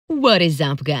What is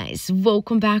up, guys?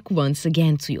 Welcome back once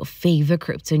again to your favorite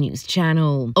crypto news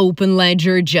channel.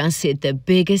 OpenLedger just hit the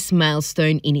biggest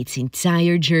milestone in its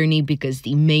entire journey because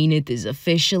the mainnet is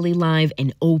officially live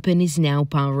and Open is now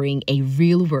powering a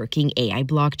real working AI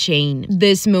blockchain.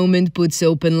 This moment puts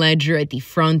OpenLedger at the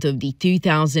front of the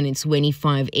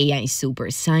 2025 AI super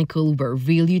cycle where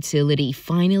real utility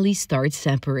finally starts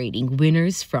separating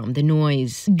winners from the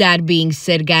noise. That being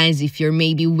said, guys, if you're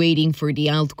maybe waiting for the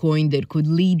altcoin that could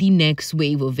lead the next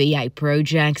wave of AI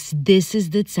projects, this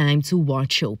is the time to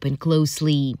watch Open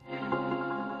closely.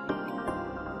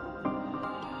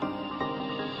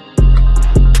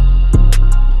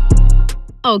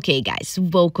 Okay guys,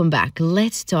 welcome back.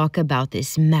 Let's talk about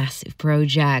this massive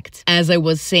project. As I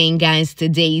was saying, guys,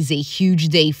 today is a huge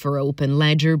day for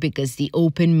OpenLedger because the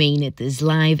Open mainnet is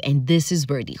live and this is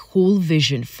where the whole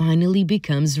vision finally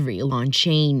becomes real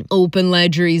on-chain.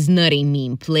 OpenLedger is not a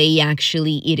meme play,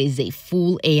 actually. It is a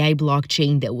full AI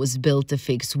blockchain that was built to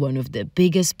fix one of the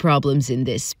biggest problems in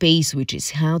this space, which is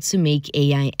how to make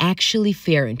AI actually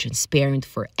fair and transparent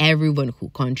for everyone who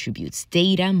contributes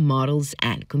data, models,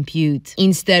 and compute.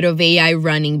 Instead of AI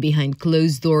running behind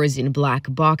closed doors in black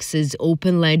boxes,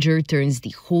 OpenLedger turns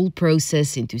the whole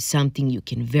process into something you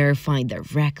can verify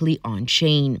directly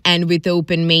on-chain. And with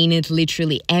Open Mainnet,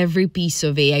 literally every piece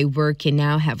of AI work can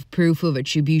now have proof of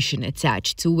attribution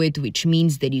attached to it, which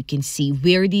means that you can see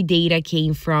where the data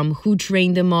came from, who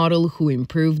trained the model, who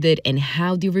improved it, and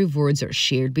how the rewards are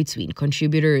shared between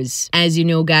contributors. As you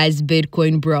know, guys,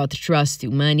 Bitcoin brought trust to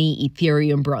money,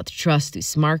 Ethereum brought trust to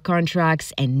smart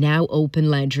contracts, and now OpenLedger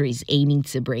is aiming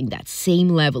to bring that same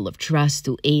level of trust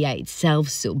to AI itself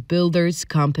so builders,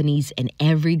 companies, and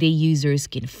everyday users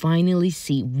can finally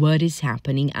see what is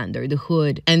happening under the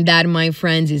hood. And that, my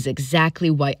friends, is exactly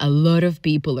why a lot of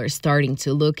people are starting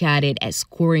to look at it as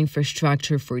core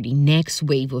infrastructure for the next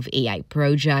wave of AI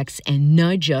projects and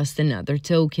not just another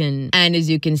token. And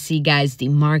as you can see, guys, the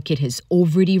market has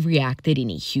already reacted in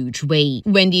a huge way.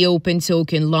 When the Open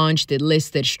token launched, it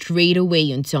listed straight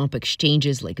away on top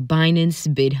exchanges like Binance,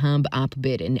 BitHub,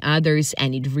 Upbit, and others,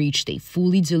 and it reached a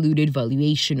fully diluted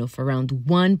valuation of around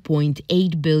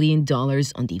 $1.8 billion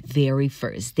on the very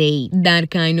first day.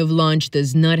 That kind of launch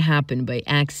does not happen by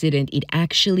accident. It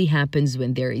actually happens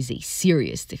when there is a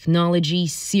serious technology,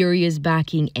 serious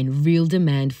backing, and real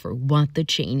demand for what the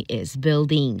chain is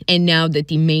building. And now that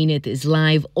the mainnet is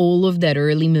live, all of that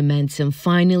early momentum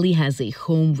finally has a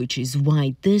home, which is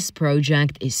why this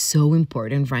project is so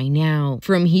important right now.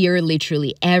 From here,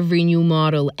 literally every new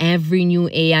model, every new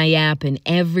AI app, and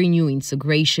every new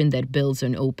integration that builds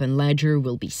on OpenLedger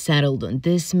will be settled on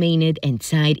this mainnet and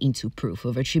tied into proof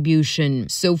of attribution.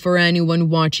 So for anyone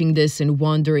watching this and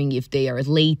wondering if they are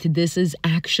late, this is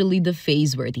actually the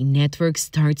phase where the network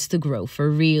starts to grow for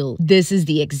real. This is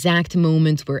the exact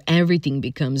moment where everything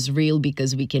becomes real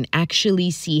because we can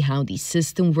actually see how the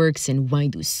system works and why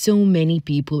do so many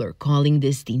people are calling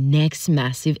this the next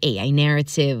massive AI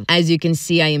narrative. As you can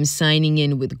see, I am signing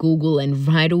in with Google, and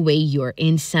right away you're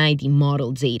inside the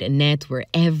model Datanets where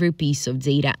every piece of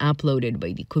data uploaded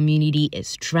by the community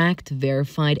is tracked,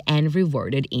 verified, and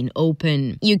rewarded in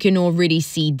Open. You can already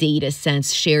see data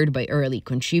sets shared by early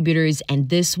contributors, and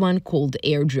this one called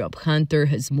Airdrop Hunter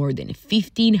has more than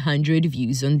 1,500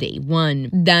 views on day one.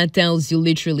 That tells you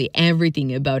literally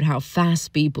everything about how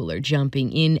fast people are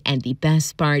jumping in, and the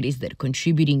best part is that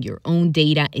contributing your own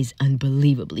data is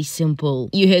unbelievably simple.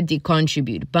 You hit the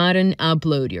contribute button,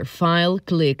 upload your file,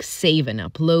 click save and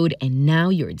upload, and now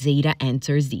your data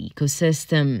enters the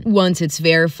ecosystem. Once it's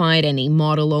verified and a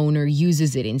model owner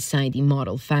uses it inside the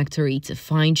model factory to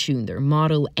fine-tune their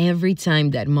model, every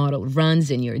time that model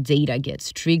runs and your data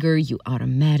gets triggered, you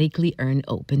automatically earn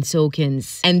Open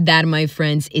tokens. And that, my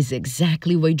friends, is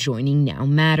exactly why joining now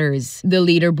matters. The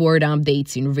leaderboard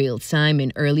updates in real time,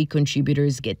 and early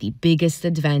contributors get the biggest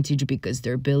advantage because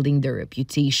they're building their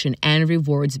reputation and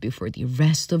rewards before the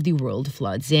rest of the world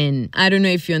floods in. I don't know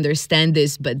if you understand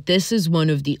this, but this is one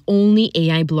of the only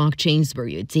AI blockchains where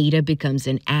your data becomes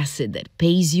an asset that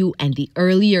pays you, and the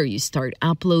earlier you start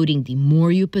uploading, the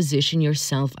more you position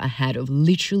yourself ahead of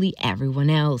literally everyone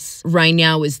else. Right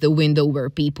now is the window where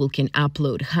people can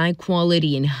upload high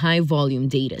quality and high volume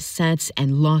data sets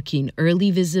and lock in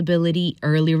early visibility,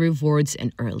 early rewards,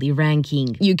 and early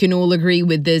ranking. You can all agree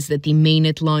with this that the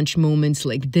mainnet launch moments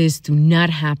like this do not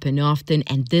happen often,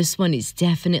 and this one is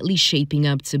definitely shaping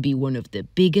up to be one of the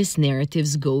biggest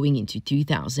narratives going into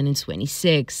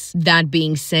 2026. That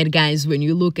being said, guys, when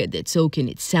you look at the token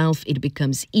itself, it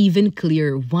becomes even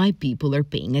clearer why people are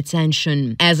paying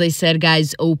attention. As I said,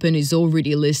 guys, Open is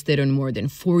already listed on more than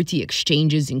 40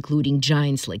 exchanges, including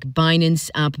giants like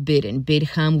Binance, Upbit, and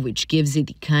Bitham, which gives it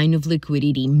the kind of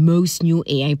liquidity most new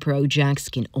AI projects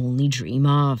can only dream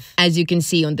of. As you can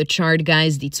see on the chart,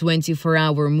 guys, the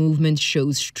 24-hour movement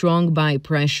shows strong buy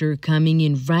pressure coming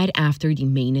in right after the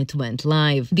mainnet went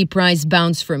live. The price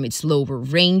bounced from its lower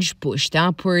range, pushed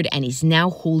upward, and is now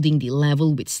holding the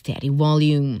level with steady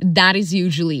volume. That is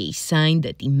usually a sign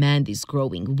that demand is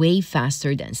growing way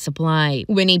faster than supply.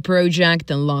 When a project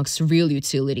unlocks real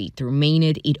utility through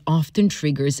mainnet, it often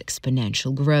triggers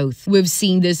exponential growth. We've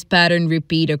seen this pattern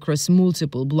repeat across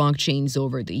multiple blockchains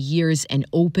over the years, and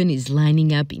Open is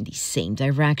lining up in the same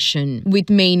direction. With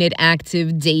mainnet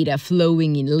active, data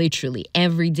flowing in literally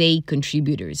every day,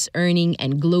 contributors earning,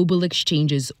 and global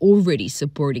exchanges already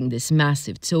supporting this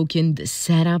massive token, the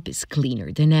setup is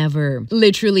cleaner than ever.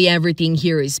 Literally everything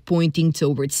here is pointing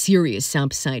towards serious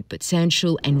upside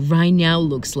potential, and right now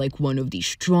looks like one of the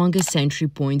strongest entry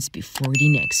points before the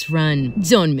next run.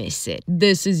 Don't miss it.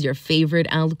 This is your favorite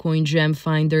altcoin gem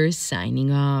finder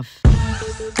signing off.